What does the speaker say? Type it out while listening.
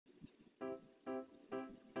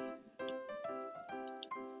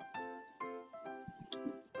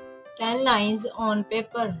10 lines on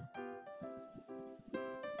paper.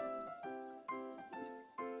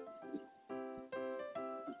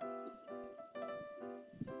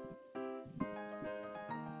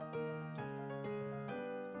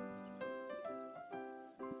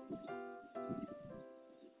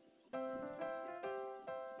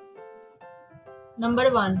 Number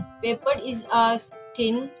 1. Paper is a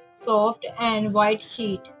thin, soft and white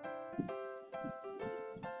sheet.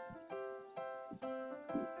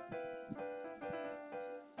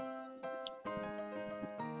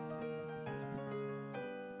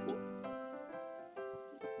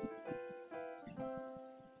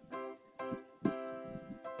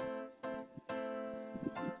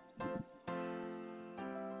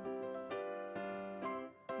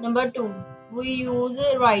 Number 2. We use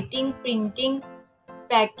writing, printing,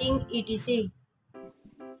 packing, etc.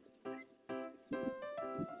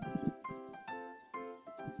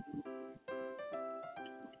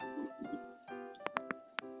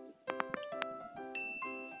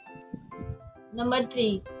 Number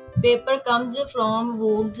 3. Paper comes from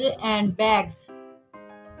woods and bags.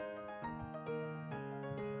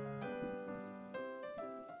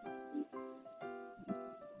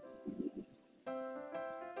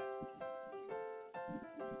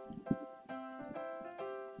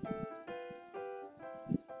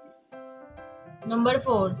 Number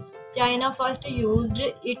 4. China first used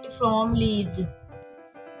it from leaves.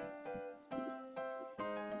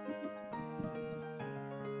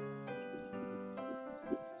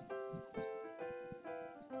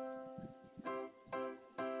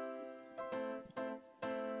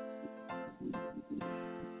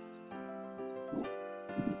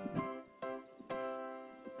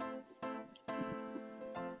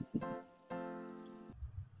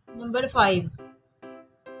 Number 5.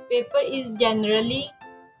 Paper is generally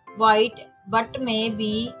white but may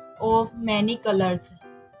be of many colors.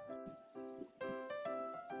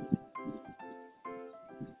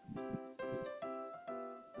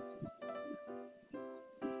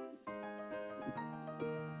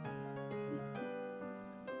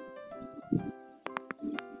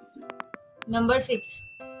 Number 6.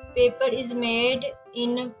 Paper is made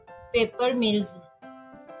in paper mills.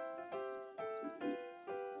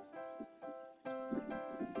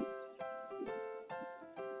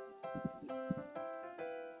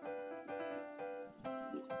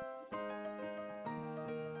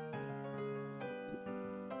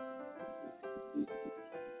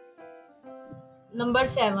 Number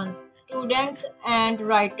 7. Students and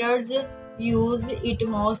writers use it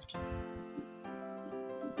most.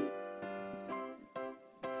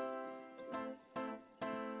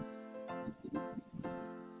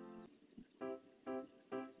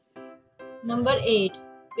 Number 8.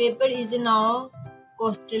 Paper is now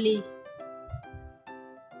costly.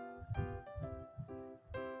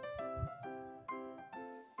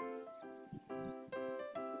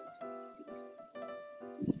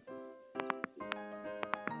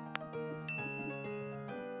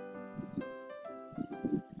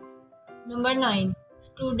 Number 9.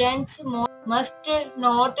 Students must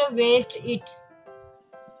not waste it.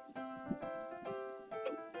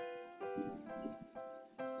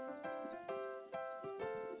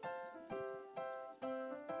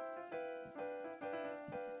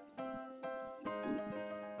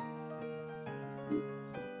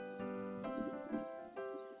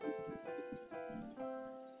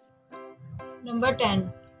 Number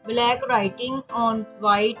 10. Black writing on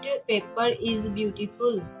white paper is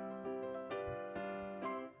beautiful.